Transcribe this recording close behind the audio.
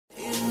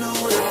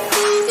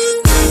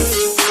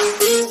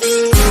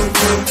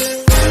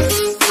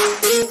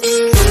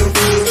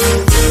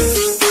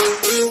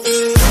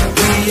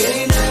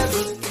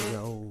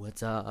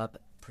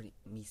up,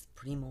 mis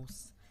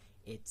primos?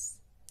 It's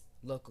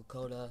Local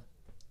Coda,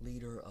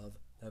 leader of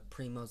the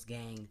Primos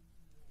gang.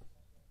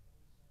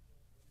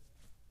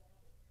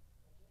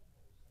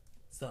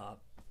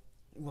 Sup?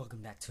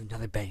 Welcome back to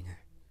another banger.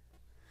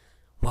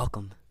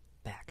 Welcome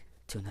back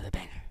to another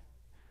banger.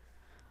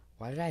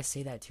 Why did I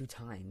say that 2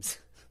 times?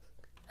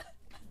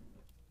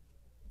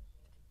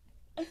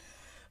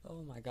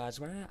 Oh my gosh,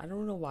 I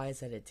don't know why I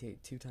said it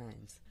two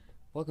times.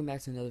 Welcome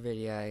back to another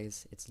video,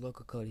 guys. It's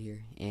Local Code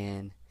here,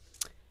 and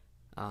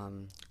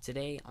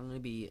today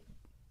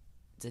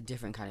it's a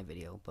different kind of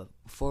video. But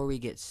before we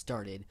get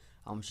started,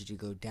 I want you to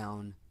go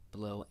down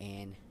below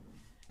and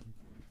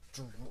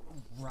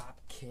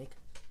drop kick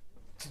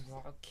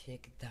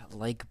that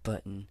like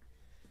button,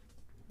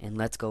 and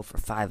let's go for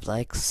 5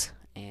 likes.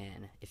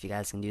 And if you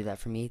guys can do that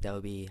for me, that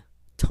would be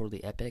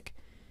totally epic.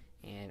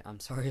 And I'm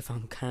sorry if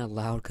I'm kind of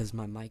loud because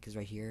my mic is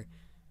right here.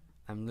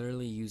 I'm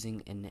literally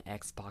using an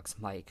Xbox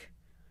mic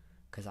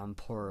because I'm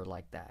poor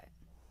like that.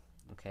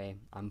 Okay,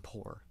 I'm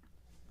poor.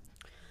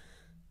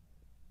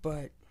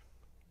 But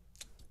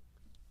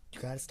you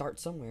gotta start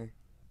somewhere.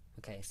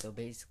 Okay, so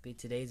basically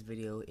today's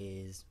video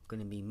is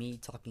gonna be me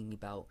talking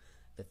about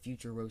the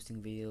future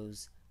roasting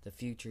videos, the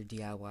future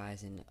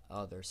DIYs, and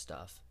other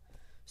stuff.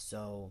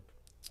 So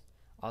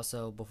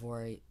also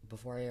before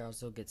I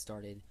also get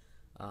started,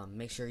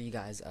 make sure you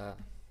guys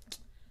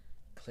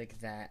click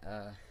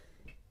that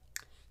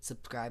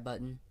subscribe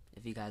button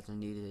if you guys are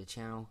new to the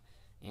channel,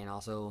 and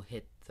also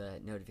hit the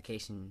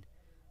notification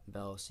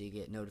bell so you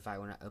get notified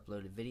when I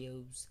upload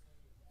videos.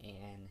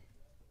 And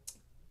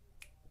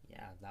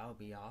yeah, that would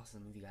be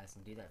awesome if you guys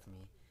can do that for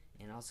me.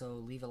 And also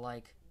leave a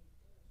like.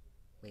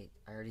 Wait,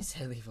 I already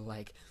said leave a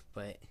like,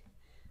 but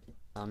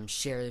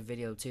share the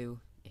video too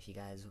if you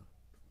guys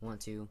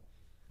want to.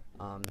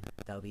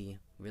 That'll be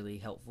really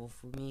helpful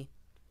for me.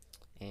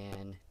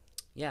 And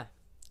yeah,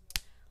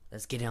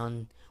 let's get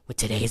on with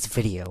today's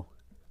video.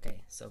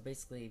 Okay, so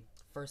basically,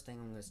 first thing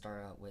I'm going to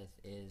start out with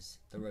is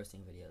the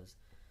roasting videos.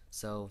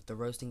 So the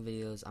roasting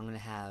videos, I'm going to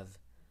have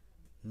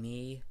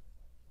me,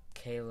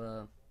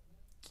 Kayla,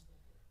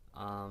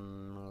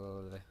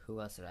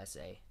 who else did I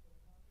say?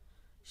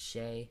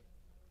 Shay,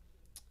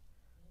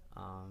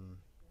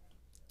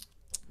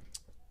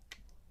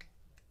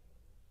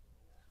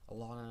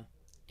 Alana,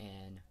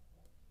 and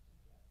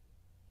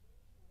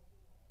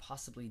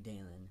possibly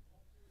Dalen.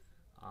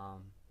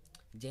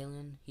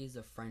 Dalen, he's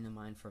a friend of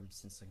mine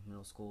since like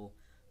middle school,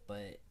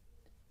 but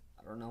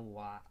I don't know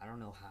why, I don't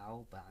know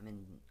how, but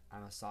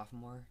I'm a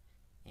sophomore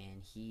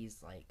and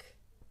he's like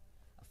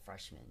a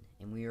freshman,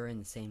 and we were in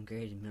the same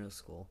grade in middle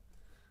school.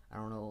 I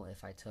don't know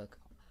if I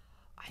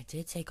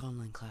did take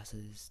online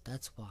classes,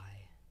 that's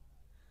why.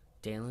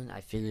 Dalen, I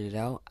figured it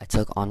out. I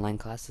took online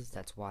classes,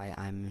 that's why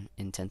I'm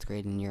in 10th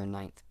grade and you're in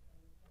 9th.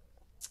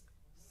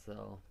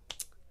 So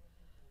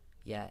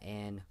yeah,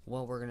 and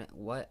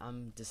what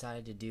I'm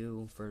decided to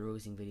do for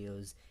roasting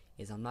videos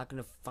is I'm not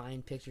gonna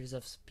find pictures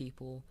of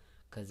people,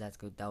 cause that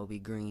will be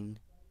green.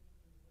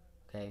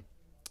 Okay,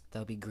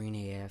 that'll be green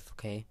AF.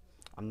 Okay,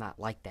 I'm not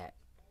like that.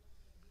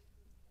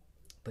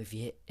 But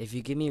if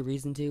you give me a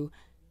reason to,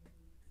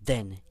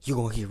 then you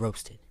gonna get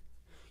roasted.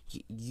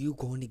 You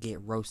going to get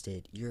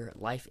roasted. Your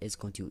life is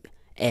going to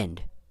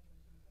end.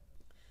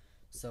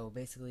 So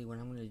basically, what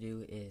I'm gonna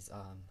do is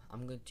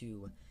I'm going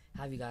to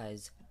have you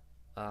guys.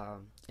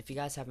 If you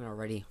guys haven't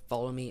already,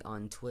 follow me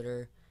on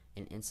Twitter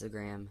and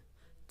Instagram.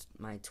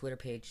 My Twitter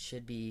page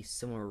should be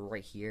somewhere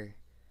right here,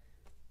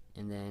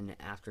 and then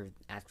after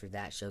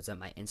that shows up,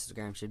 my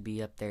Instagram should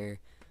be up there.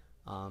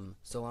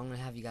 So what I'm gonna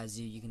have you guys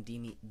do, you can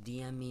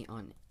DM me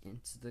on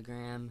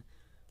Instagram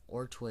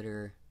or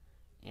Twitter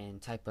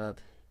and type up.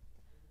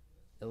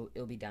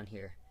 It'll be down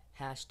here.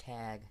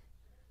 Hashtag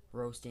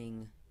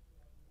roasting.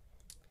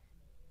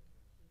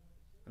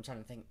 I'm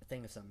trying to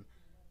think of something.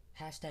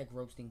 Hashtag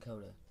roasting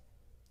Coda.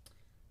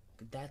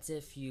 That's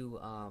if you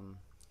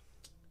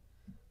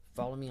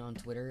follow me on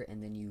Twitter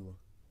and then you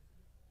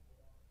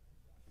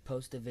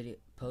post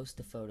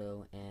a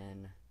photo,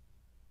 and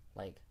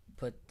like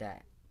put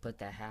that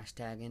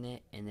hashtag in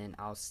it, and then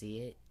I'll see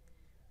it.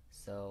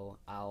 So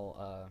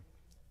I'll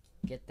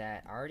get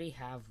that. I already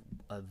have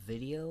a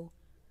video,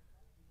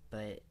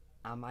 but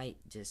I might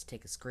just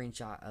take a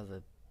screenshot of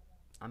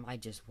I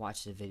might just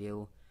watch the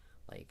video.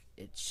 Like,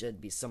 it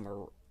should be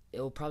somewhere.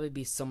 It'll probably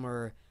be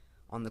somewhere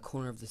on the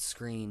corner of the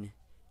screen,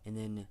 and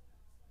then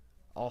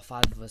all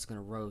 5 of us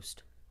gonna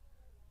roast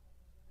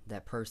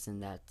that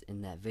person that's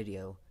in that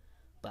video.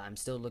 But I'm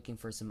still looking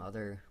for some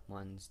other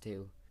ones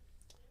too.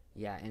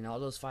 Yeah, and all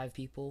those 5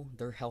 people,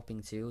 they're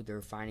helping too.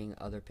 They're finding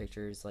other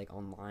pictures like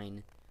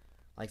online,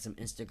 like some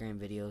Instagram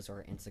videos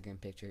or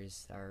Instagram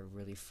pictures that are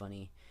really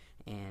funny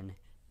and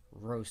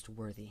roast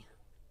worthy.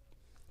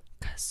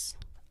 'Cause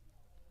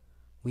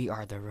we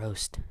are the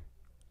roast.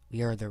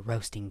 We are the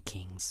roasting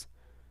kings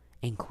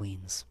and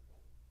queens.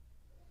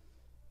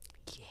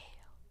 Yeah.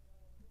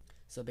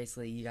 So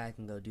basically, you guys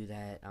can go do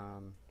that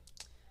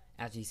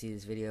after you see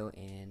this video.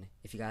 And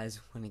if you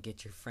guys want to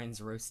get your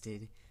friends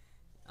roasted,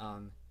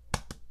 I'm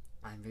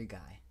your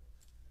guy.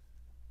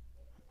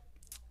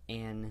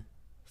 and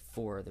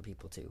for other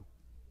people too.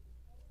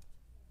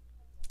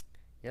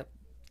 Yep,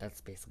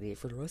 that's basically it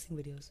for the roasting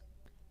videos.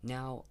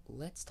 Now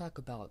let's talk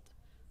about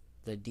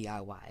the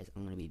DIYs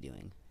I'm going to be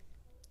doing.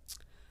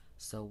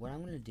 So what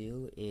I'm going to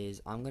do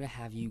is I'm going to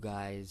have you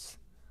guys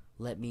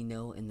let me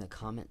know in the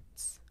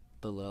comments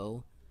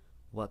below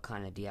what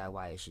kind of DIY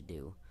I should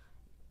do.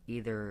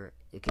 It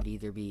could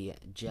either be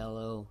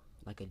Jello,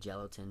 like a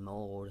gelatin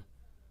mold.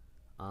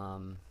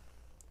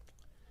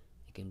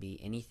 It can be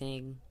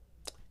anything.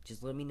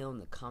 Just let me know in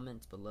the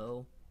comments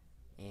below,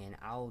 and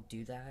I'll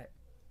do that.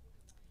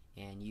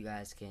 And you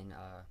guys can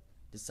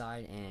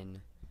decide,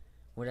 and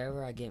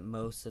whatever I get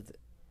most of the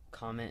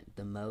comment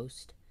the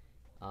most,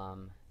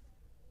 I'm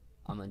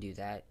gonna do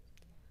that.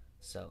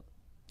 So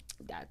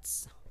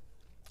that's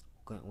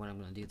what I'm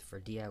gonna do for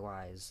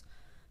DIYs.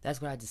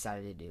 That's what I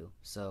decided to do.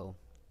 So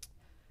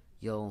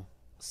you'll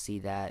see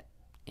that,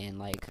 and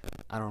like,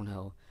 I don't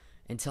know,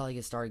 until I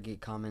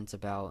get comments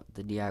about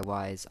the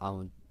DIYs,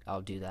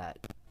 I'll do that.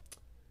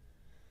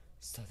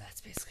 So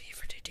that's basically it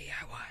for the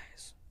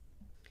DIYs.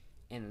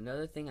 And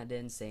another thing I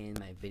didn't say in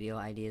my video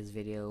ideas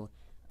video,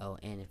 oh,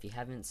 and if you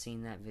haven't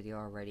seen that video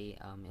already,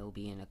 it'll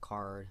be in a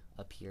card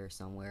up here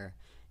somewhere.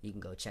 You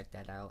can go check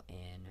that out,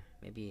 and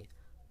maybe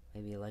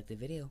you like the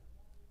video.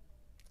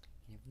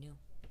 You never know.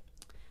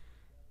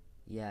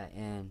 Yeah,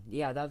 and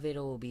yeah, that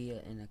video will be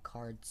in a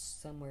card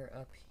somewhere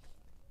up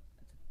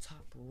at the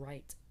top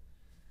right.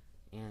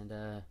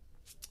 And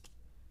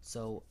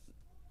so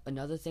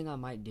another thing I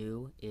might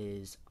do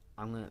is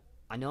I know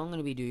I'm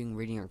gonna be doing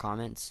reading your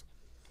comments.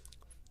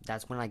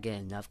 That's when I get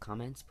enough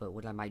comments. But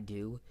what I might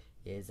do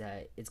is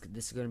that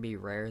this is gonna be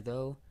rare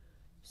though,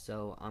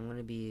 so I'm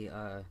gonna be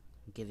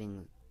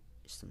giving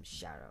some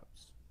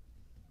shoutouts.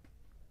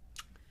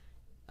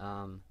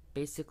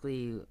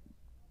 Basically,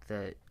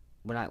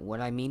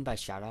 what I mean by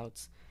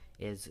shoutouts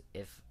is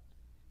if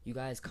you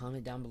guys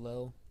comment down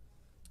below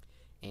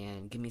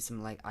and give me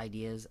some like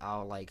ideas,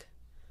 I'll like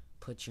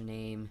put your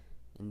name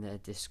in the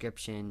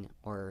description,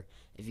 or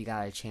if you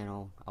got a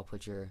channel, I'll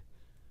put your,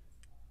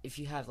 if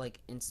you have like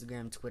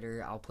Instagram,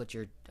 Twitter, I'll put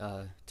your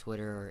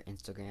Twitter or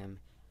Instagram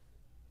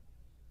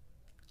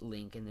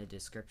link in the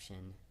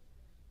description,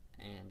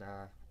 and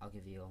I'll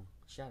give you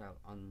a shout out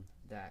on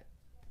that.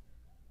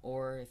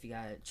 Or if you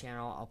got a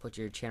channel, I'll put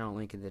your channel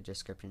link in the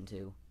description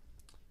too.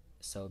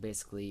 So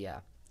basically,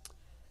 yeah.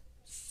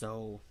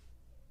 So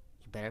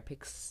you better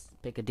pick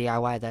a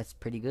DIY that's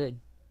pretty good.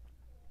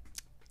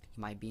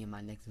 You might be in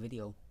my next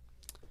video,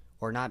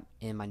 or not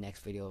in my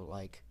next video.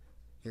 Like,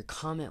 your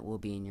comment will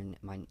be in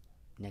my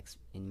next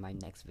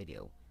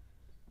video.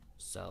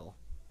 So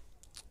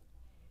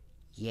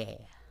yeah.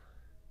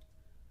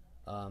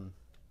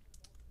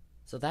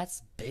 So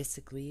that's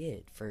basically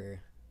it for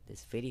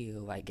this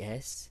video, I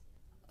guess.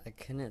 I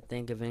couldn't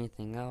think of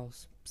anything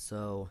else,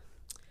 so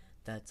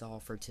that's all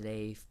for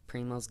today,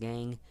 Primos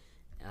Gang.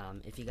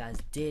 If you guys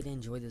did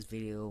enjoy this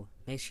video,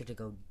 make sure to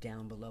go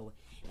down below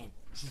and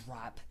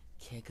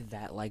kick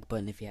that like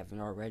button if you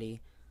haven't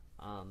already.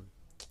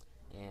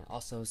 And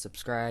also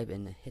subscribe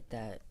and hit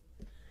that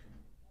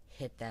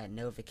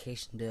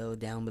notification bell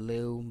down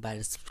below by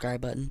the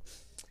subscribe button.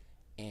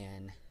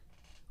 And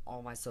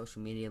all my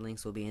social media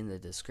links will be in the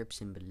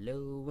description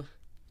below.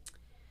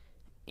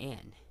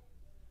 And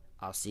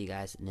I'll see you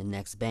guys in the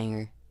next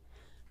banger.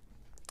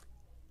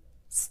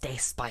 Stay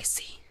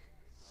spicy.